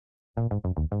guys,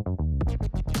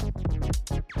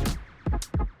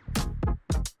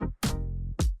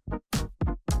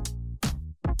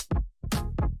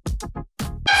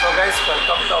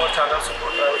 welcome to our channel Super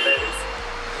Travel Diaries.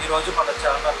 ఈ రోజు మన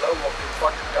ఛానల్లో ఒక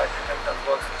ఇంపార్టెంట్ గ్యాడ్జెట్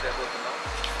అన్బాక్సింగ్ చేయబోతున్నాం.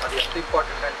 అది ఎంత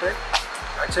ఇంపార్టెంట్ అంటే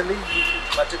యాక్చువల్లీ ఈ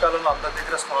మధ్యకాలంలో అందరి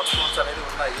దగ్గర స్మార్ట్ ఫోన్స్ అనేది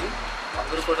ఉన్నాయి.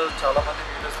 అందరూ కూడా చాలామంది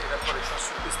వీడియోస్ తీయడానికి కూడా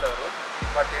ఇంట్రెస్ట్ చూపిస్తారు.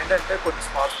 బట్ ఏంటంటే కొన్ని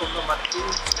స్మార్ట్ ఫోన్లో మనకి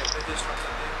స్టెబిలైజేషన్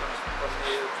ఉంటుంది,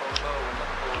 కొన్ని ఫోన్లో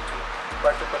ఉండకపోవచ్చు.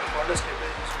 బట్ కొన్ని ఫోన్లో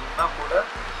స్టెబిలైజేషన్ ఉన్నా కూడా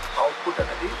అవుట్పుట్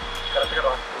అనేది కరెక్ట్గా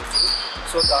రాకపోవచ్చు.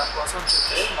 సో దానికోసం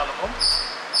చెప్పి మనము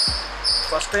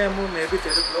ఫస్ట్ టైం మేబీ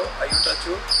తెలుగులో అయి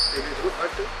ఉండొచ్చు, తెలీదు.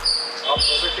 బట్ ఆ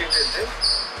ప్రోడక్ట్ ఏంటంటే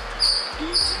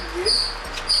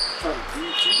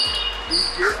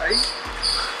DJI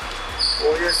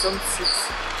OSM 6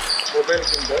 mobile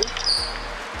gimbal.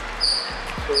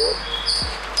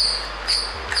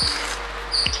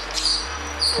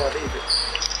 So అది ఇది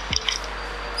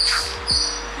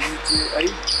DJI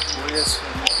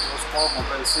OSMO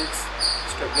mobile 6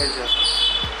 stabiliser.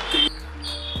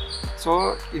 So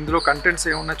ఇందులో కంటెంట్స్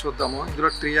ఏమున్నా చూద్దాము. ఇందులో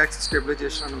 3 యాక్సిస్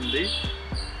స్టెబిలైజేషన్ అని ఉంది.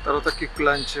 తర్వాత క్విక్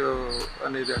లాంచ్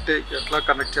అనేది అంటే ఎట్లా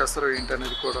కనెక్ట్ చేస్తారో ఏంటి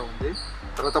అనేది కూడా ఉంది.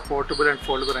 తర్వాత పోర్టబుల్ అండ్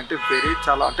ఫోల్డబుల్ అంటే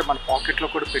చాలా అంటే మన పాకెట్లో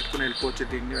కూడా పెట్టుకుని వెళ్ళిపోవచ్చు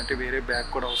దీన్ని, అంటే వేరే బ్యాగ్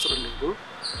కూడా అవసరం లేదు.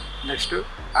 నెక్స్ట్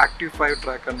యాక్టివ్ 5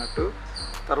 ట్రాక్ అన్నట్టు.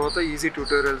 తర్వాత ఈజీ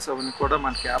ట్యూటోరియల్స్ అవన్నీ కూడా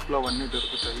మనకి యాప్లో అవన్నీ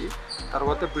దొరుకుతాయి.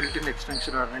 తర్వాత బిల్ట్ ఇన్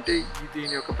ఎక్స్టెన్షన్ రాడ్ అంటే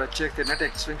దీని యొక్క ప్రత్యేకత ఏంటంటే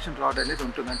ఎక్స్టెన్షన్ రాడ్ అనేది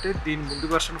ఉంటుంది. అంటే దీని ముందు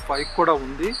వెర్షన్ 5 కూడా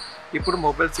ఉంది, ఇప్పుడు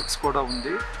మొబైల్ 6 కూడా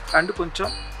ఉంది, అండ్ కొంచెం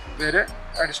వేరే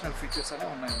అడిషనల్ ఫీచర్స్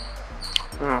అనేవి ఉన్నాయన్నమాట.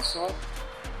 సో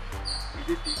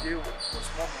ఇది DJI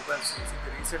OSMO మొబైల్ 6, ఇది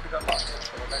రీసెంట్గా లాంచ్ అయిన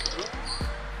ప్రోడక్ట్.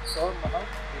 సో మనం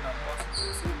దీని అన్బాక్సింగ్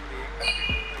చేసి ఇప్పుడు ఏం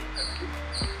కంటెంట్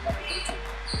ఏంటనేది మనం ఇప్పుడు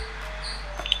చూద్దాం.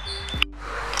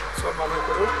 సో మనం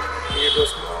ఇప్పుడు ఈ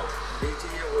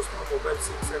DJI OSMO మొబైల్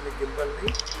 6 అనే గింబల్ని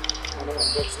మనం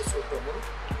అన్బాక్స్ చేసి చూద్దాము.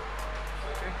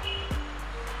 ఓకే,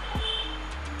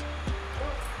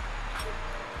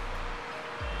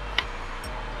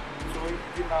 సో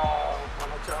ఇది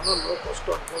మన ఛానల్లో ఫస్ట్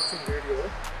అన్బాక్సింగ్ వీడియో.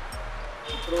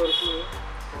 ఇప్పటివరకు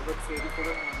ప్రోడక్ట్స్ ఏది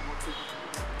కూడా నేను అన్బాక్సింగ్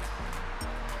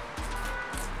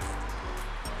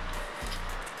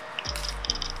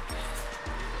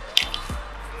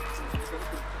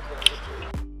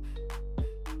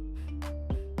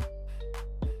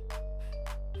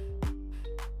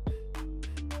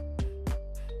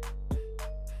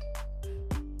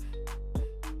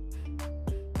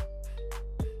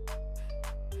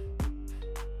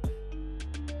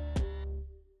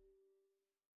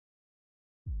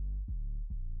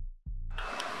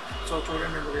సో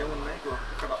చూడండి ఇందులో ఏమున్నాయి.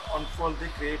 ఇక్కడ అన్ఫోల్డ్ ది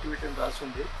క్రియేటివిటీ అని రాసి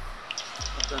ఉంది.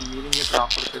 దాని మీనింగ్ అయితే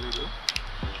రాపర్ తెలీదు.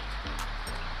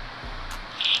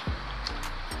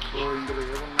 సో ఇందులో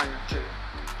ఏమున్నాయంటే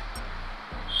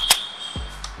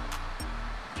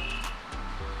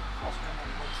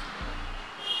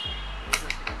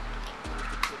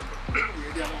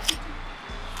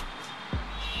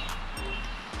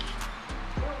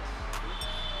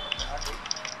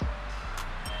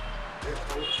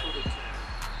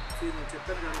నేను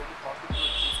చెప్పాను కదా పాకెట్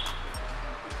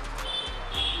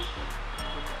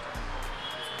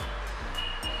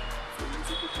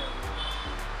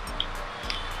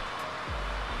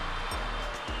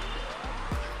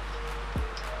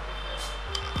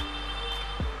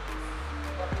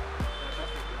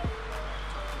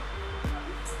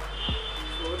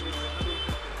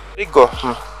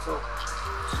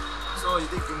సో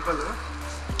ఇది గింబల్.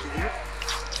 ఇది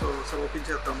సో ఓపెన్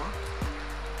చేద్దామా.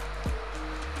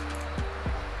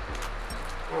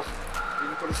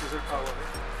 దీనికి కూడా సిజర్ కావాలి.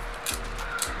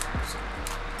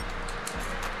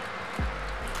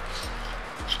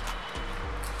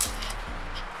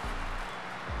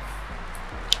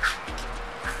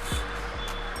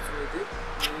 సో ఇది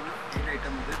మెయిన్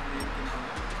ఐటమ్, ఇది మెయిన్ గింబల్.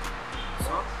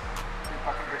 సో ఇది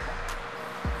పక్కన పెట్టాం.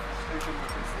 ఐటమ్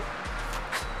వచ్చేసి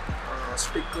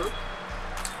స్టిక్,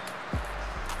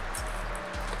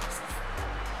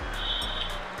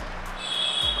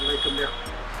 లైక్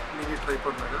మినీ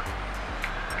ట్రైపాడ్ లాగా.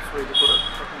 సో ఇది కూడా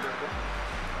పక్కన పెడతాం.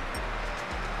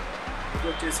 ఇది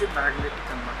వచ్చేసి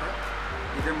మ్యాగ్నెటిక్ అనమాట.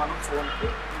 ఇదే మన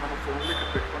ఫోన్లో ఇక్కడ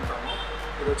పెట్టుకుంటాము.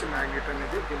 ఇది వచ్చి మ్యాగ్నెట్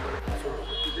అనేది గింబల్. సో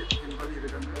ఇది గింబల్ ఈ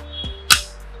విధంగా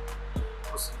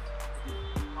వస్తుంది.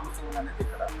 మన ఫోన్ అనేది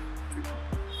ఇక్కడ.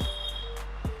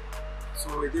 సో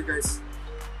ఇది గైస్.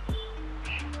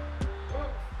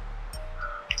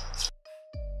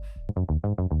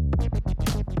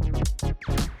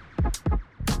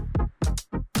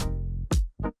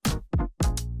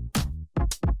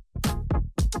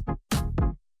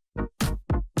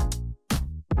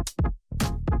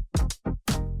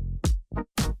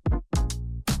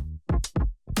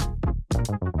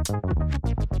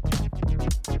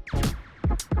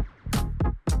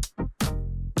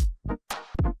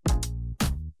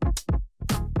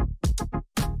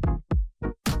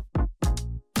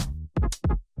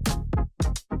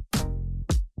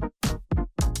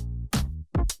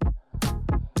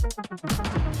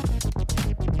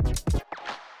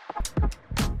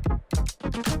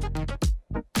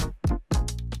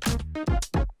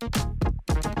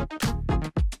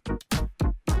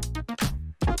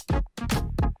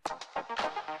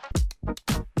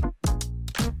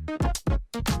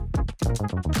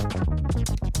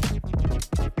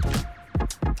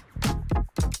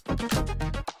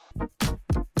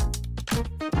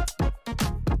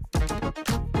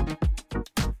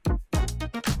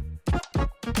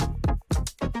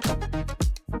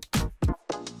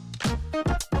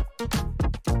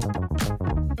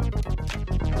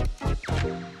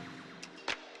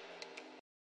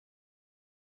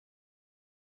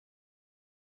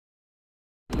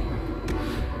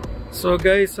 సో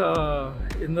గైస్,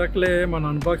 ఇందాకలే మన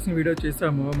అన్బాక్సింగ్ వీడియో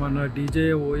చేసాము మన DJI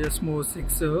OSMO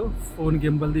 6 ఫోన్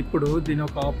గింబల్ది. ఇప్పుడు దీని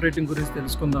ఒక ఆపరేటింగ్ గురించి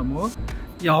తెలుసుకుందాము.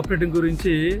 ఈ ఆపరేటింగ్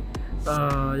గురించి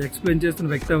ఎక్స్ప్లెయిన్ చేస్తున్న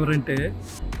వ్యక్తి ఎవరంటే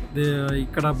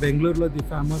ఇక్కడ బెంగళూరులో the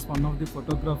famous one of the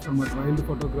photographer, my wild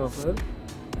photographer,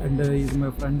 and is my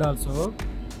friend also.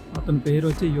 అతని పేరు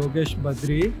వచ్చి యోగేష్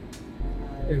బద్రి.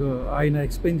 ఆయన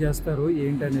ఎక్స్ప్లెయిన్ చేస్తారు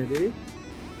ఏంటనేది.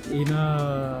 ఈయన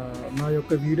నా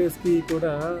యొక్క వీడియోస్కి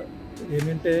కూడా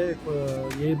ఏమంటే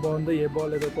ఏ బాగుందో ఏ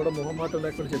బాగోలేదో కూడా మొహమాటం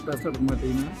లేకుండా చెప్పేస్తాడు అనమాట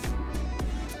ఈయన.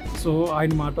 సో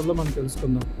ఆయన మాటల్లో మనం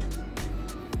తెలుసుకుందాం.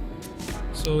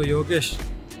 So Yogesh,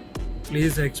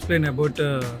 please explain about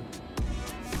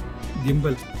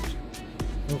gimbal.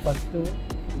 First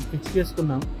fix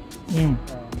చేసుకున్నాం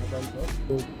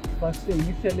మొబైల్తో. First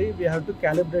initially we have to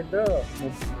calibrate the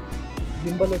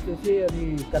gimbal. వచ్చేసి అది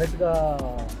కరెక్ట్గా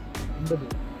ఉండదు.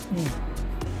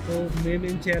 సో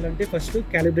మేమేం చేయాలంటే ఫస్ట్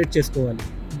క్యాలిబ్రేట్ చేసుకోవాలి.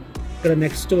 ఇక్కడ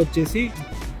నెక్స్ట్ వచ్చేసి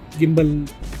గింబల్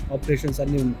ఆపరేషన్స్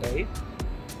అన్నీ ఉంటాయి.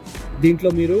 దీంట్లో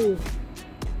మీరు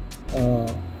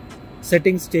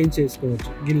సెట్టింగ్స్ చేంజ్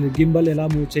చేసుకోవచ్చు. గింబల్ ఎలా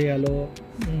మూవ్ చేయాలో,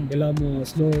 ఎలా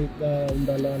స్లోగా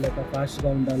ఉండాలా లేక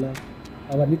ఫాస్ట్గా ఉండాలా,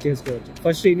 అవన్నీ చేసుకోవచ్చు.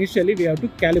 First initially we have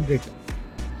to calibrate.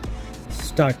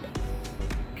 Start.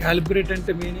 Calibrate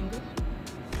అంటే మీనింగ్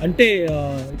అంటే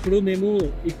ఇప్పుడు మేము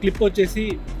ఈ క్లిప్ వచ్చేసి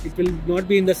it will not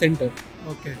be in the centre.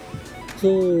 Okay. So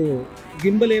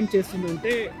gimbal ఏం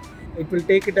చేస్తుందంటే it will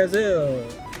take it as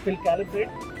it will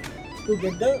calibrate to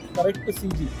get the correct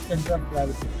CG, centre of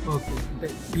gravity. Okay. అంటే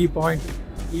ఈ పాయింట్.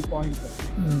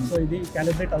 సో ఇది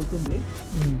క్యాలిబ్రేట్ అవుతుంది.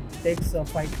 Takes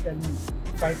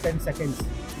 5-10 seconds.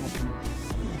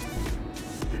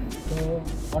 So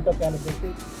auto calibrate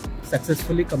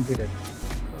successfully completed.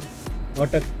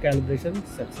 Auto calibration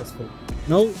successful.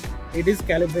 Now it is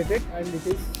calibrated and it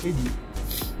is CG.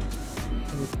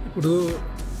 ఇప్పుడు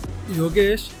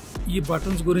యోగేష్ ఈ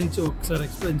buttons గురించి ఒకసారి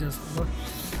explain చేస్తారా?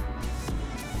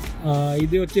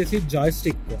 ఇది వచ్చేసి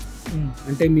జాయ్స్టిక్.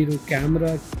 అంటే మీరు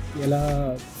కెమెరా ఎలా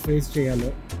ఫేస్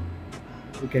చేయాలో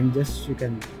you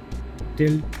can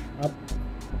tilt up,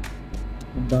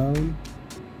 down,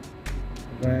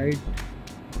 right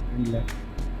and left.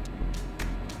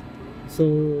 So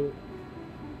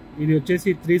ఇది వచ్చేసి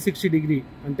 360 డిగ్రీ,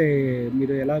 అంటే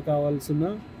మీరు ఎలా కావాల్సిన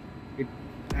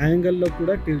యాంగిల్లో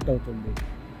కూడా టిల్ట్ అవుతుంది.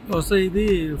 సో ఇది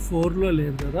 4లో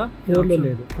లేదు కదా? 4లో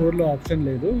లేదు. 4లో ఆప్షన్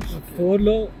లేదు.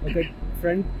 4లో ఒక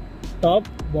front, top,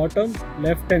 bottom,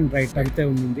 left and right అంతే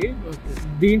ఉంది.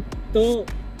 దీంతో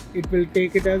it will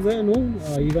take it as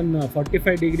even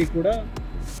 45 degree కూడా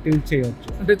టిల్ట్ చేయవచ్చు.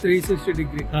 అంటే 360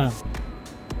 డిగ్రీ.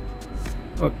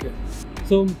 ఓకే.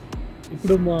 సో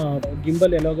ఇప్పుడు మా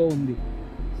గింబల్ ఎలాగో ఉంది.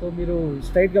 సో మీరు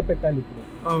స్ట్రైట్గా పెట్టాలి ఇప్పుడు.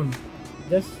 అవును.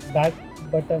 Just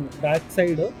back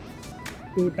side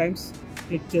 2 times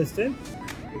click చేస్తే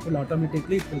it will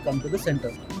automatically it will come to the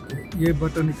centre. A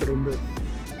button ఇక్కడ ఉంది?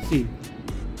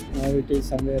 Now it is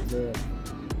somewhere there.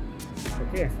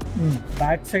 Okay.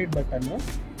 Back side button.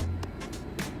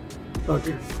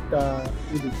 Okay.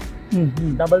 ఇది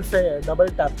డబల్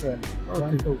ట్యాప్ చేయాలి.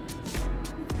 1 2.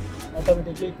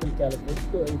 automatically it will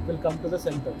calibrate, it will come to the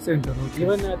center. Okay.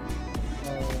 Even at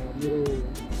మీరు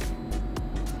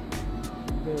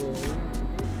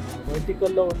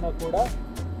వర్టికల్లో ఉన్నా కూడా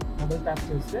double tap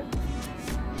చేస్తే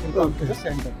it will come to the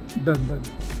center. Done.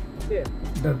 Okay.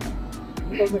 Done.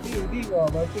 ఇంకొకటి ఇది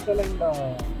vertical and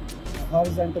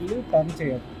horizontally turn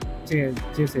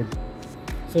చేసేది.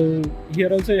 So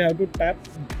here also you have to tap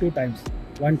 2 times.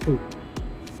 1 2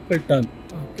 will turn.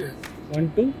 Okay. 1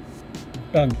 2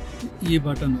 turn. ఈ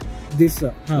button this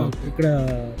ఇక్కడ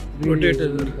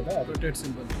rotate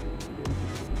symbol.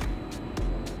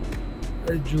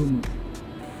 అది Zoom.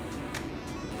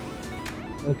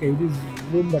 Okay, ఇది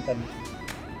Zoom button.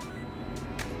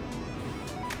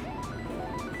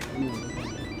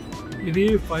 ఇది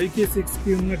 5కి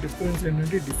 6కి ఉన్న డిఫరెన్స్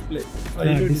ఏంటంటే డిస్ప్లే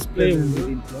ఉంది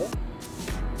దీంట్లో.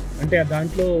 అంటే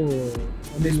దాంట్లో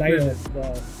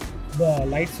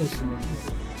లైట్స్ వస్తుంది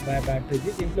బ్యాటరీది,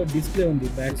 దీంట్లో డిస్ప్లే ఉంది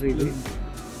బ్యాటరీది.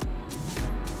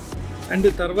 అండ్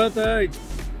తర్వాత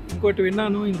ఇంకోటి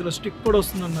విన్నాను, ఇందులో స్టిక్ కూడా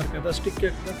వస్తుంది అన్నారు కదా, స్టిక్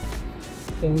ఎక్కడ?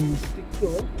 సో ఈ స్టిక్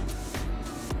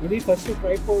ఇది ఫస్ట్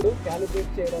ట్రైపాడ్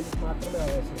క్యాలిబ్రేట్ చేయడానికి మాత్రమే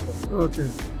అవసరం. Okay.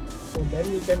 So then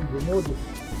you can remove this,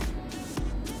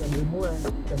 remove and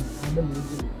you can handle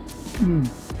easily.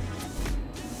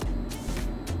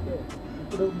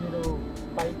 ఇప్పుడు మీరు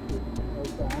పైకి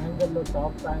ఒక యాంగిల్లో,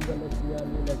 టాప్ యాంగిల్లో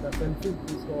తీయాలి, లేక సెల్ఫీ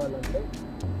తీసుకోవాలంటే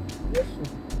జస్ట్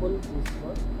ఫుల్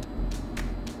తీసుకోవాలి.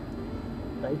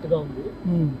 టైట్గా ఉంది,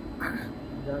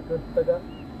 జాగ్రత్తగా.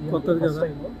 కొత్తది కదా.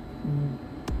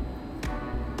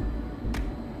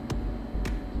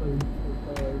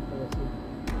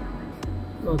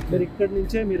 మీరు ఇక్కడ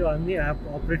నుంచే మీరు అన్ని యాప్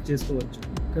ఆపరేట్ చేసుకోవచ్చు.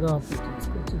 ఇక్కడ ఆపరేట్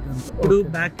చేసుకోవచ్చు. ఇప్పుడు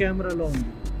బ్యాక్ కెమెరాలో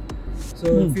ఉంది. So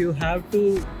if you have to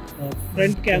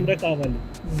front camera కావాలి,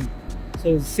 సో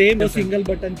సేమ్ సింగిల్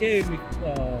బటన్ కే మీకు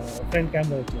ఫ్రంట్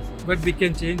కెమెరా వచ్చేస్తుంది. But we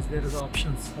can change, there is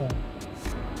options.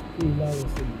 ఇలా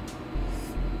వస్తుంది.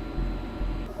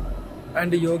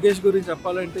 అండ్ యోగేష్ గురించి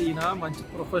చెప్పాలంటే ఈయన మంచి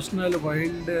ప్రొఫెషనల్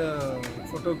వైల్డ్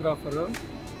ఫోటోగ్రాఫర్.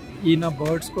 ఈయన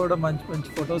బర్డ్స్ కూడా మంచి మంచి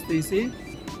ఫొటోస్ తీసి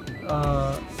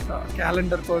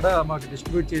క్యాలెండర్ కూడా మాకు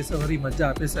డిస్ట్రిబ్యూట్ చేసేవారు, ఈ మధ్య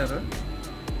ఆపేశారు.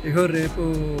 ఇగో రేపు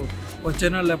వచ్చే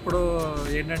నెలలో ఎప్పుడో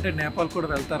ఏంటంటే నేపాల్ కూడా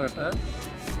వెళ్తారట.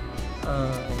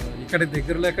 ఇక్కడ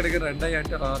దగ్గరలో ఎక్కడికి రండి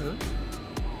అంటే రారు.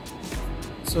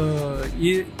 సో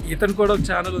ఇతను కూడా ఒక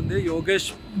ఛానల్ ఉంది, యోగేష్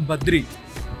బద్రి,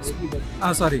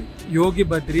 సారీ యోగి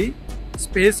బద్రి,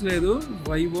 స్పేస్ లేదు,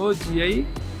 YOGIBADRI,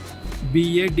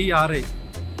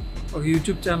 ఒక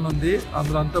యూట్యూబ్ ఛానల్ ఉంది.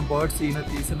 అందులో అంతా బర్డ్స్ ఈయన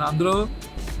తీసిన, అందులో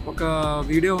ఒక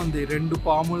వీడియో ఉంది, 2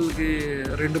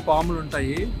 పాములు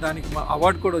ఉంటాయి. దానికి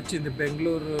అవార్డు కూడా వచ్చింది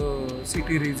బెంగళూరు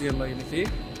సిటీ రీజియన్లో ఈయనకి.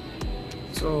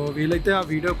 సో వీలైతే ఆ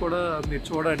వీడియో కూడా మీరు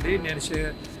చూడండి, నేను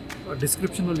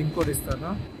డిస్క్రిప్షన్లో లింక్ కూడా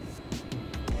ఇస్తాను.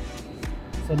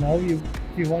 So now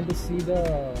you want to see the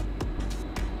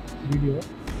video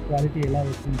quality ఎలా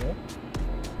వచ్చిందో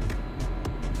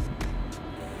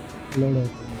లోడ్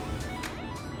అవుతుంది.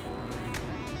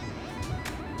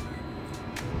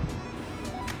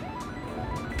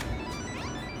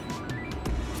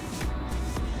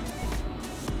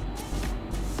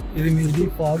 ఇది మీది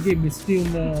ఫాగీ మిస్టీ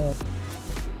ఉన్న.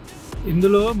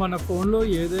 ఇందులో మన ఫోన్లో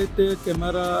ఏదైతే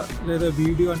కెమెరా లేదా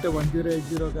వీడియో అంటే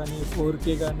 1080 కానీ 4K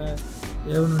కానీ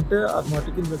ఏమైనా ఉంటే అది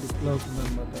మటుకు ఇందులో డిస్ప్లే అవుతుంది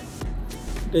అనమాట.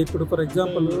 అంటే ఇప్పుడు ఫర్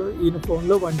ఎగ్జాంపుల్ ఈయన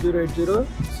ఫోన్లో 1080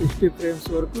 60 ఫ్రేమ్స్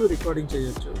వరకు రికార్డింగ్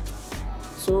చేయొచ్చు.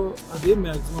 సో అది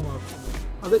మ్యాక్సిమం ఆప్షన్.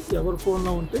 అదే ఎవరి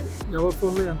ఫోన్లో ఉంటే ఎవరి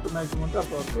ఫోన్లో ఎంత మ్యాక్సిమం ఉంటే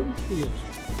అంత వరకు తీయచ్చు.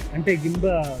 అంటే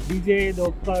DJI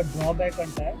ఒక డ్రాబ్యాక్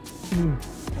అంటే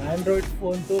ఆండ్రాయిడ్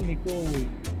ఫోన్తో మీకు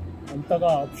అంతగా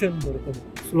ఆప్షన్ దొరకదు.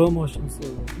 స్లో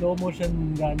మోషన్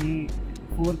కానీ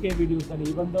 4K వీడియోస్ కానీ,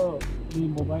 ఈవెన్ దో మీ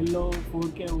మొబైల్లో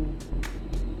 4K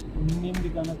ఉంది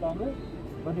కనుక,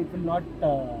 but it will not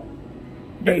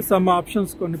some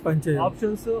options కొన్ని పనిచేయ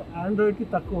ఆప్షన్స్ ఆండ్రాయిడ్కి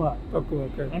తక్కువ.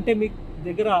 అంటే మీకు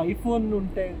దగ్గర ఐఫోన్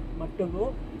ఉంటే మట్టుకు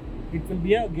it will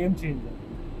be a game changer.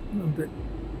 అంతే.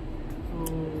 So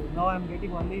now I'm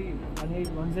getting only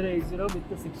 1080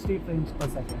 with 60 frames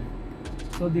per second.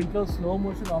 So దీంట్లో స్లో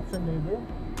మోషన్ ఆప్షన్ లేదు.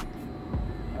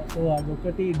 సో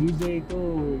అదొకటి DJIతో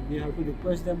we have to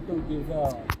request them to give the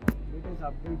latest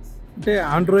updates. అంటే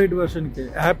Android వెర్షన్కి,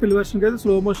 Apple వెర్షన్కి అయితే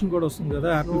slow motion కూడా వస్తుంది కదా.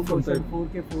 Apple phone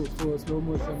 4K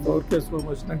slow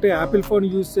motion. అంటే Apple phone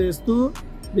use చేస్తూ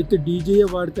విత్ DJI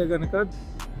వాడితే కనుక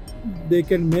they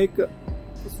can make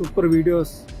super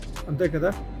videos, అంతే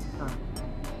కదా.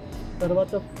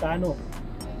 తర్వాత పానో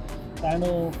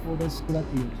ఫోటోస్ కూడా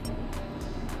తీయచ్చు,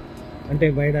 అంటే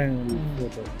wide angle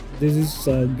photo. This is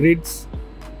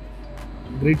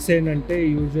grids ఏంటంటే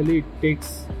యూజువలీ ఇట్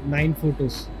టేక్స్ 9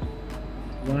 ఫోటోస్.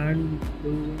 1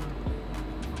 2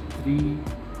 3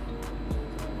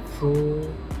 4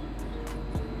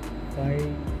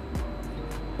 5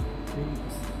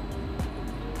 6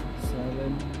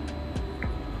 7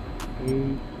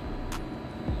 8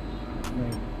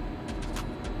 9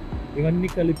 ఇవన్నీ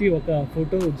కలిపి ఒక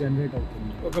ఫోటో జనరేట్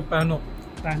అవుతుంది. ఒక పానో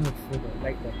photo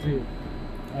like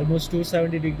almost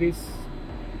 270 degrees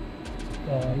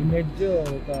image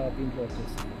ఒక దీంట్లో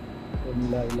వచ్చేస్తుంది.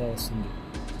 ఇలా వస్తుంది.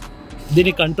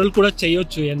 దీన్ని కంట్రోల్ కూడా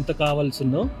చేయొచ్చు ఎంత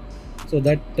కావాల్సిందో. సో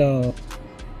దట్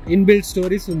ఇన్బిల్ట్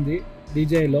స్టోరీస్ ఉంది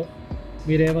DJIలో.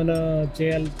 మీరు ఏమైనా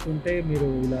చేయాలనుకుంటే మీరు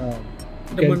ఇలా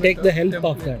take the help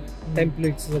of that.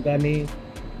 Templates కానీ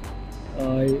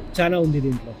చాలా ఉంది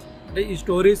దీంట్లో. అంటే ఈ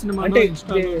స్టోరీస్ని అంటే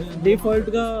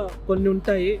డిఫాల్ట్గా కొన్ని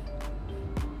ఉంటాయి,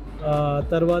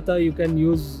 తర్వాత you can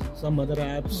use some other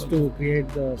apps to create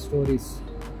the stories.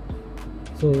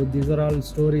 So these are all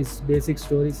stories, basic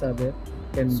stories are there.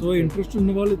 So interest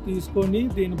ఉన్న వాళ్ళు తీసుకొని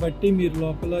దీన్ని బట్టి మీరు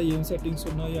లోపల ఏం సెట్టింగ్స్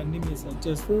ఉన్నాయో అన్నీ మీరు సెర్చ్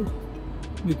చేస్తే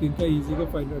మీకు ఇంకా ఈజీగా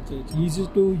ఫైండ్ అవుట్ చేయొచ్చు. ఈజీ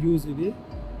టు యూజ్, ఇది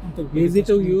easy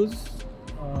to use,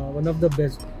 one of the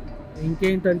best.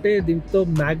 ఇంకేంటంటే దీంతో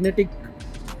మ్యాగ్నెటిక్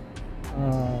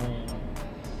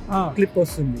క్లిప్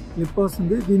వస్తుంది.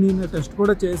 దీన్ని ఈయన టెస్ట్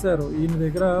కూడా చేశారు. ఈయన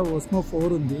దగ్గర OSMO 4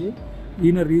 ఉంది.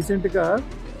 ఈయన రీసెంట్గా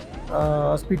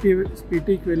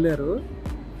స్పిటీకి వెళ్ళారు.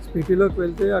 స్పిటీలోకి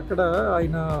వెళ్తే అక్కడ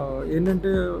ఆయన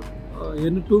ఏంటంటే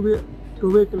టూ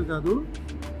వెహికల్ కాదు,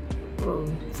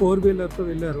 4 వీలర్తో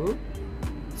వెళ్ళారు.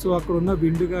 సో అక్కడ ఉన్న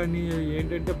విండ్ కానీ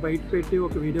ఏంటంటే బయట పెట్టి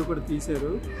ఒక వీడియో కూడా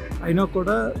తీశారు. అయినా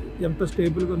కూడా ఎంత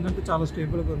స్టేబుల్గా ఉందంటే చాలా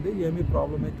స్టేబుల్గా ఉంది, ఏమీ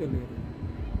ప్రాబ్లం అయితే లేదు,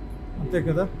 అంతే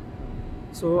కదా.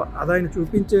 సో అది ఆయన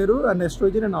చూపించారు. ఆ నెక్స్ట్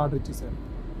రోజు నేను ఆర్డర్ ఇచ్చేసాను.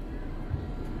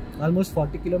 ఆల్మోస్ట్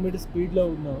 40 కిలోమీటర్ స్పీడ్లో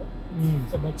ఉన్నావు.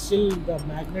 But still the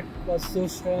magnet was so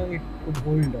strong, it could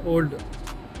hold.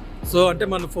 So అంటే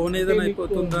మన ఫోన్ ఏదైనా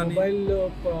అయిపోతుందా, మొబైల్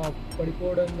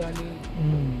పడిపోవడం కానీ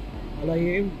అలా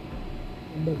ఏం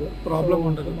ఉండదు, ప్రాబ్లం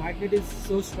ఉండదు. Magnet is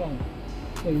so strong,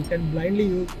 so you can blindly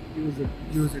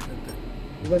use it అంతే.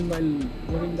 Even while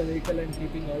moving the vehicle and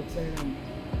keeping out side. And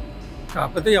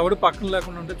కాకపోతే ఎవడు పక్కన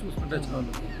లేకుండా ఉంటే చూసుకుంటే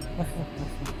చాలు.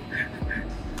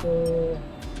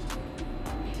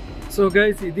 సో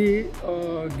గైస్, ఇది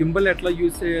గింబల్ ఎట్లా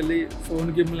యూజ్ చేయాలి, ఫోన్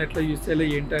గింబల్ ఎట్లా యూజ్ చేయాలి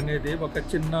ఏంటి అనేది ఒక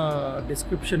చిన్న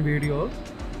డిస్క్రిప్షన్ వీడియో.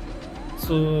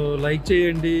 సో లైక్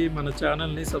చేయండి, మన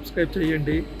ఛానల్ని సబ్స్క్రైబ్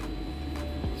చేయండి.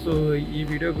 సో ఈ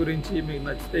వీడియో గురించి మీకు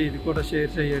నచ్చితే ఇది కూడా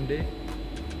షేర్ చేయండి,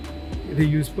 ఇది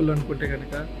యూస్ఫుల్ అనుకుంటే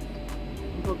కనుక.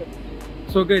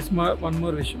 సో గైస్, వన్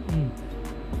మోర్ విషయం.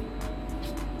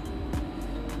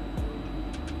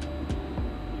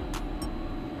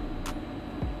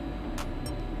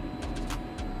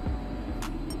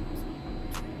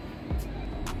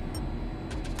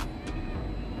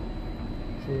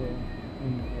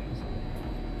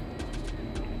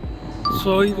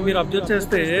 సో ఇది మీరు అబ్జర్వ్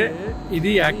చేస్తే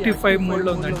ఇది యాక్టివ్ 5 మోడ్లో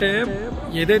ఉంది. అంటే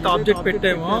ఏదైతే ఆబ్జెక్ట్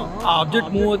పెట్టామో ఆ ఆబ్జెక్ట్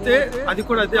మూవ్ అవుతే అది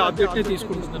కూడా అదే ఆబ్జెక్ట్ని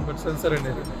తీసుకుంటుంది అనమాట, సెన్సర్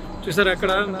అనేది. చూసారు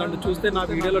అక్కడ నన్ను చూస్తే, నా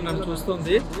వీడియోలో నన్ను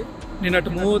చూస్తుంది, నేను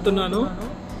అటు మూవ్ అవుతున్నాను,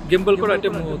 గింబల్ కూడా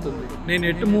అటే మూవ్ అవుతుంది. నేను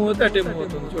ఎటు మూవ్ అవుతే అటే మూవ్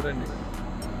అవుతుంది, చూడండి.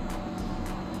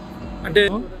 అంటే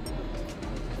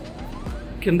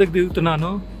కిందకి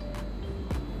దిగుతున్నాను,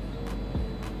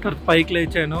 తర్వాత పైకి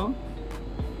లేచాను,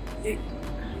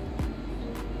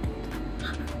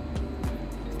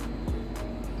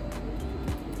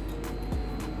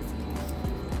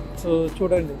 సో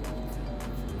చూడండి.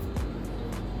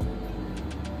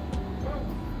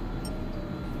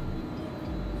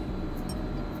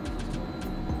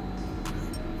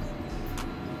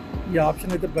 ఈ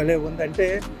ఆప్షన్ అయితే భలే ఉంది. అంటే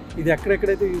ఇది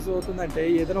ఎక్కడెక్కడైతే యూజ్ అవుతుందంటే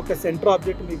ఏదైనా ఒక సెంటర్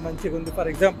ఆబ్జెక్ట్ మీకు మంచిగా ఉంది.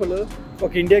 ఫర్ ఎగ్జాంపుల్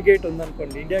ఒక ఇండియా గేట్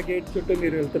ఉందనుకోండి, ఇండియా గేట్ చుట్టూ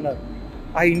మీరు వెళ్తున్నారు,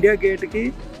 ఆ ఇండియా గేట్కి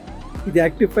ఇది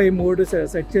యాక్టివ్ 5 మోడ్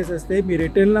సెట్ చేసేస్తే మీరు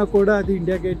ఎటు వెళ్ళినా కూడా అది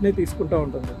ఇండియా గేట్నే తీసుకుంటూ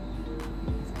ఉంటుంది.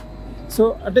 సో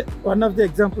అంటే వన్ ఆఫ్ ది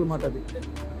ఎగ్జాంపుల్ మాట అది.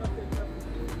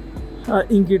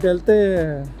 ఇంక ఇటు వెళ్తే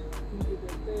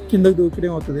కిందకు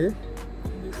దూకడం అవుతుంది.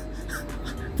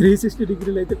 360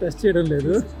 డిగ్రీలు అయితే టెస్ట్ చేయడం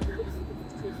లేదు.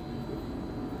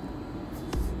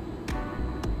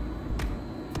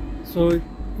 సో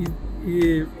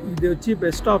ఇది వచ్చి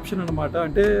బెస్ట్ ఆప్షన్ అనమాట.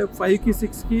 అంటే 5కి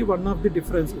 6కి one of the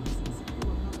difference.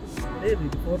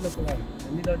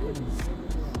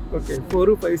 Okay,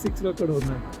 4, 5, 6లో కూడా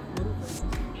ఉన్నాయి.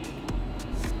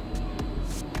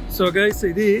 సో గైస్,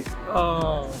 ఇది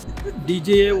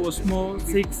DJI OSMO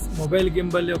 6 మొబైల్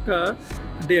గింబల్ యొక్క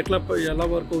అంటే ఎలా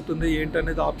వర్క్ అవుతుంది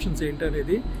ఏంటనేది, ఆప్షన్స్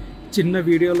ఏంటనేది చిన్న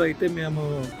వీడియోలో అయితే మేము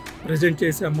ప్రజెంట్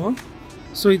చేసాము.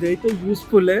 సో ఇదైతే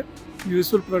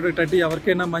యూస్ఫుల్ ప్రోడక్ట్. అంటే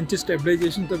ఎవరికైనా మంచి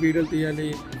స్టెబిలైజేషన్తో వీడియోలు తీయాలి,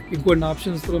 ఇంకొన్ని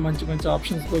ఆప్షన్స్తో మంచి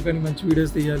ఆప్షన్స్తో కానీ మంచి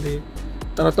వీడియోస్ తీయాలి,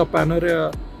 తర్వాత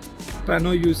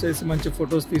పానో యూస్ చేసి మంచి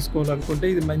ఫొటోస్ తీసుకోవాలనుకుంటే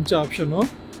ఇది మంచి ఆప్షను.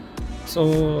 సో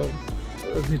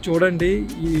మీరు చూడండి.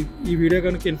 ఈ వీడియో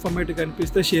కనుక ఇన్ఫర్మేటివ్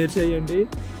అనిపిస్తే షేర్ చేయండి,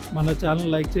 మన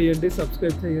ఛానల్ లైక్ చేయండి,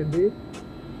 సబ్స్క్రైబ్ చేయండి.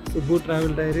 Subbu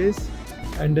travel diaries.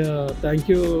 And thank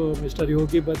you mister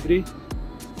యోగి బద్రి,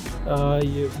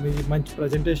 మీ మంచి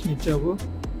ప్రజెంటేషన్ ఇచ్చావు,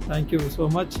 thank you so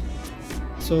much.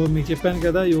 So మీకు చెప్పాను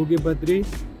కదా, యోగి బద్రి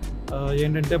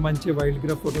ఏంటంటే మంచి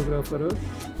వైల్డ్గ్రాఫ్ ఫోటోగ్రాఫరు.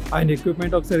 ఆయన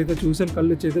ఎక్విప్మెంట్ ఒకసారి అయితే చూసాను,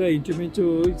 కళ్ళు చెదిరా. ఇంచుమించు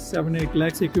 7-8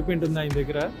 lakhs ఎక్విప్మెంట్ ఉంది ఆయన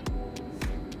దగ్గర.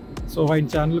 సో ఆయన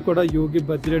ఛానల్ కూడా యోగి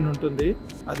బద్రి అని ఉంటుంది,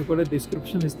 అది కూడా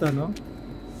డిస్క్రిప్షన్ ఇస్తాను,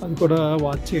 అది కూడా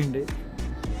వాచ్ చేయండి.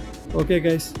 Okay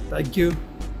guys, thank you.